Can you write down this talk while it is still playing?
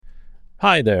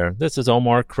Hi there, this is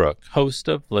Omar Crook, host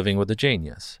of Living with a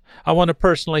Genius. I want to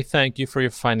personally thank you for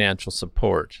your financial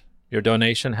support. Your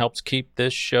donation helps keep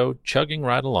this show chugging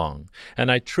right along,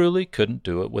 and I truly couldn't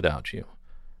do it without you.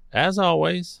 As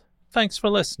always, thanks for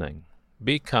listening.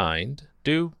 Be kind,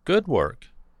 do good work,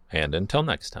 and until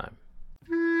next time.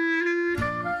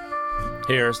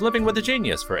 Here's Living with a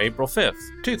Genius for April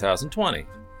 5th, 2020.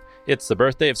 It's the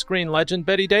birthday of screen legend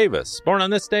Bette Davis, born on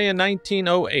this day in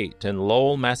 1908 in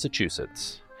Lowell,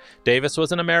 Massachusetts. Davis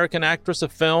was an American actress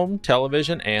of film,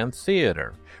 television, and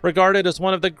theater. Regarded as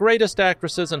one of the greatest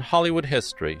actresses in Hollywood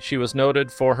history, she was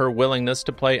noted for her willingness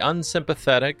to play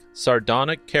unsympathetic,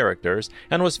 sardonic characters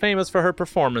and was famous for her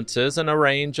performances in a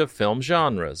range of film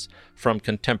genres, from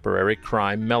contemporary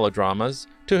crime melodramas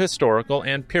to historical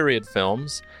and period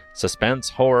films, suspense,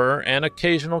 horror, and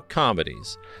occasional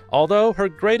comedies, although her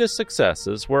greatest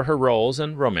successes were her roles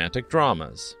in romantic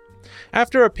dramas.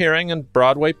 After appearing in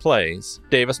Broadway plays,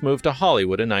 Davis moved to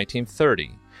Hollywood in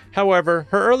 1930. However,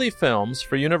 her early films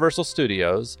for Universal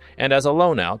Studios and as a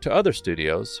loan-out to other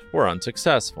studios were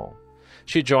unsuccessful.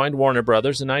 She joined Warner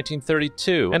Brothers in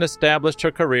 1932 and established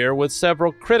her career with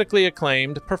several critically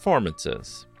acclaimed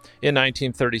performances. In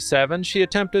 1937, she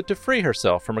attempted to free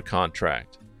herself from a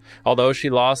contract. Although she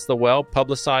lost the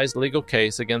well-publicized legal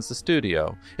case against the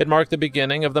studio, it marked the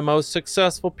beginning of the most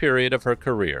successful period of her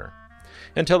career.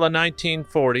 Until the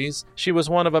 1940s, she was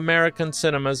one of American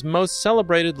cinema's most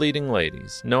celebrated leading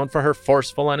ladies, known for her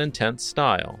forceful and intense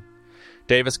style.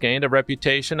 Davis gained a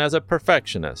reputation as a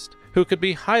perfectionist who could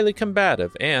be highly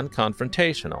combative and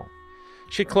confrontational.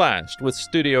 She clashed with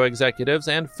studio executives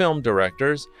and film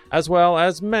directors, as well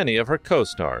as many of her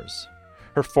co-stars.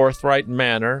 Her forthright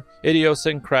manner,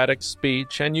 idiosyncratic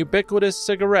speech, and ubiquitous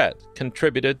cigarette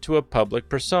contributed to a public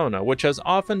persona which has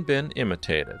often been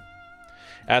imitated.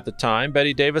 At the time,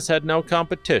 Bette Davis had no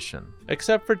competition,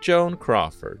 except for Joan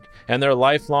Crawford, and their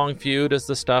lifelong feud is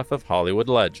the stuff of Hollywood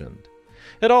legend.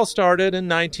 It all started in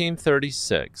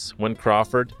 1936, when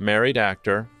Crawford married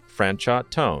actor Franchot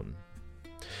Tone.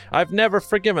 "I've never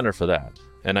forgiven her for that,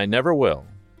 and I never will,"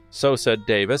 so said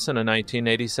Davis in a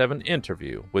 1987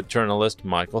 interview with journalist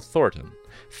Michael Thornton,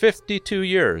 52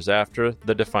 years after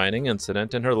the defining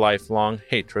incident in her lifelong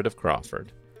hatred of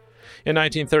Crawford. In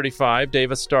 1935,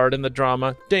 Davis starred in the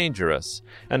drama Dangerous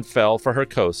and fell for her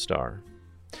co-star.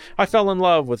 "I fell in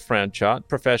love with Franchot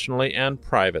professionally and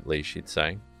privately," she'd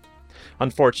say.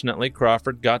 Unfortunately,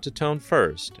 Crawford got to Tone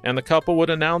first, and the couple would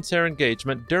announce their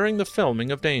engagement during the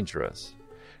filming of Dangerous.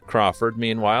 Crawford,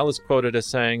 meanwhile, is quoted as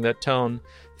saying that Tone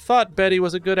thought Bette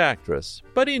was a good actress,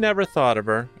 but he never thought of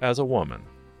her as a woman.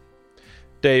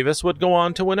 Davis would go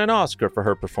on to win an Oscar for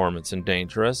her performance in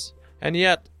Dangerous, and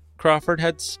yet Crawford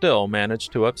had still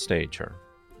managed to upstage her.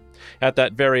 At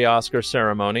that very Oscar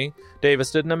ceremony,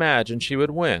 Davis didn't imagine she would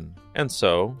win, and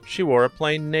so she wore a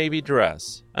plain navy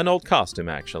dress, an old costume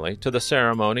actually, to the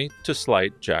ceremony to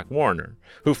slight Jack Warner,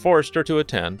 who forced her to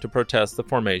attend to protest the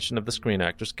formation of the Screen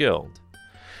Actors Guild.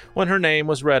 When her name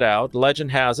was read out,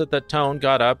 legend has it that Tone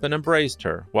got up and embraced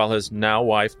her, while his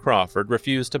now-wife Crawford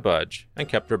refused to budge and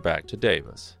kept her back to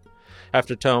Davis.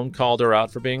 After Tone called her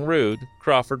out for being rude,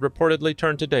 Crawford reportedly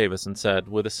turned to Davis and said,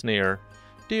 with a sneer,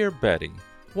 "Dear Bette,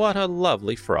 what a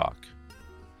lovely frock."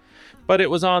 But it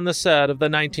was on the set of the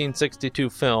 1962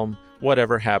 film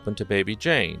Whatever Happened to Baby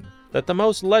Jane that the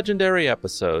most legendary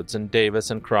episodes in Davis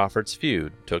and Crawford's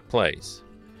feud took place.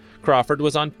 Crawford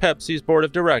was on Pepsi's board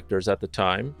of directors at the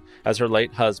time, as her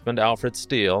late husband Alfred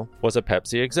Steele was a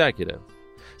Pepsi executive.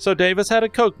 So Davis had a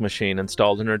Coke machine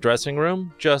installed in her dressing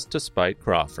room just to spite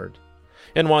Crawford.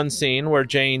 In one scene where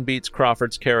Jane beats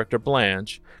Crawford's character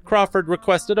Blanche, Crawford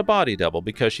requested a body double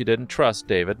because she didn't trust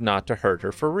David not to hurt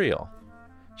her for real.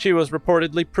 She was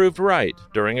reportedly proved right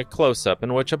during a close-up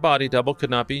in which a body double could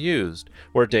not be used,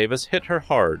 where Davis hit her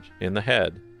hard in the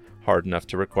head, hard enough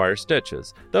to require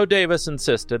stitches, though Davis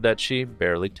insisted that she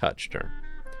barely touched her.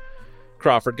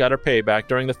 Crawford got her payback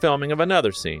during the filming of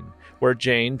another scene, where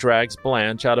Jane drags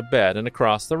Blanche out of bed and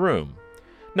across the room.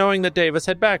 Knowing that Davis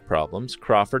had back problems,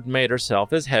 Crawford made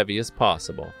herself as heavy as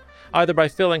possible, either by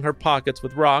filling her pockets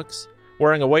with rocks,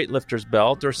 wearing a weightlifter's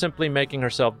belt, or simply making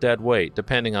herself dead weight,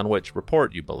 depending on which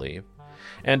report you believe,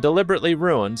 and deliberately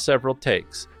ruined several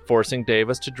takes, forcing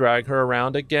Davis to drag her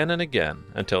around again and again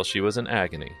until she was in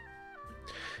agony.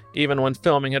 Even when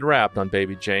filming had wrapped on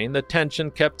Baby Jane, the tension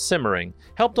kept simmering,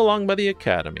 helped along by the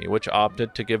Academy, which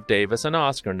opted to give Davis an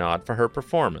Oscar nod for her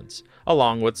performance,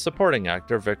 along with supporting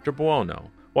actor Victor Buono,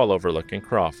 while overlooking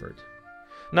Crawford.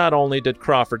 Not only did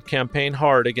Crawford campaign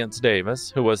hard against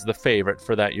Davis, who was the favorite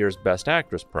for that year's Best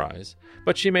Actress prize,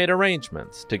 but she made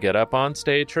arrangements to get up on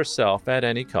stage herself at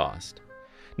any cost.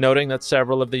 Noting that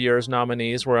several of the year's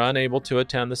nominees were unable to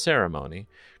attend the ceremony,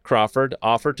 Crawford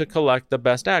offered to collect the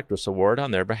Best Actress award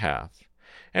on their behalf.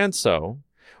 And so,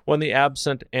 when the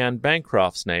absent Anne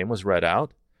Bancroft's name was read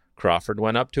out, Crawford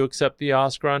went up to accept the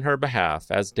Oscar on her behalf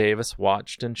as Davis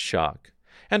watched in shock,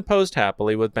 and posed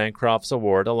happily with Bancroft's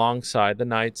award alongside the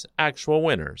night's actual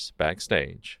winners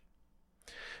backstage.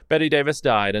 Bette Davis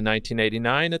died in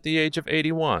 1989 at the age of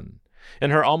 81.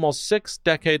 In her almost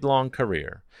 6-decade-long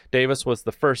career, Davis was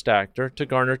the first actor to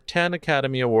garner 10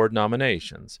 Academy Award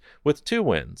nominations, with 2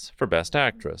 wins for Best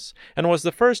Actress, and was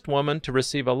the first woman to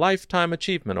receive a Lifetime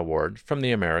Achievement Award from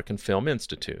the American Film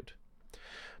Institute.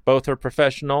 Both her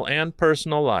professional and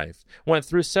personal life went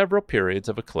through several periods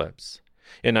of eclipse.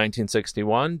 In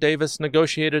 1961, Davis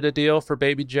negotiated a deal for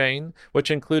Baby Jane,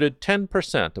 which included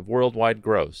 10% of worldwide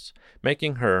gross,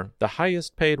 making her the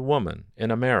highest-paid woman in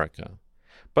America,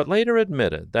 but later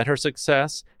admitted that her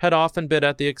success had often been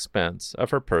at the expense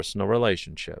of her personal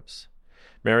relationships.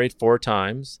 Married 4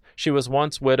 times, she was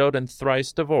once widowed and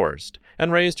thrice divorced,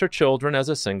 and raised her children as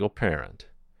a single parent.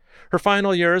 Her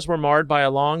final years were marred by a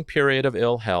long period of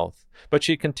ill health, but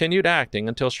she continued acting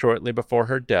until shortly before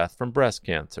her death from breast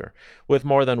cancer, with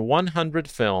more than 100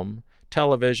 film,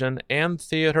 television, and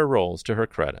theater roles to her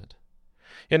credit.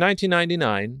 In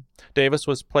 1999, Davis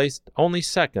was placed only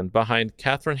second behind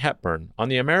Katharine Hepburn on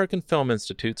the American Film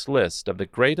Institute's list of the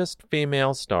greatest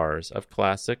female stars of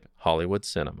classic Hollywood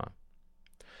cinema.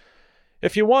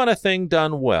 If you want a thing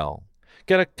done well,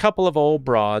 get a couple of old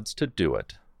broads to do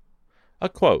it. A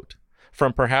quote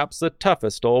from perhaps the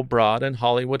toughest old broad in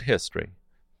Hollywood history,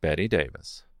 Bette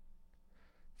Davis.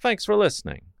 Thanks for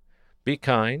listening. Be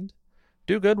kind,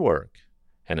 do good work,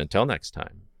 and until next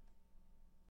time.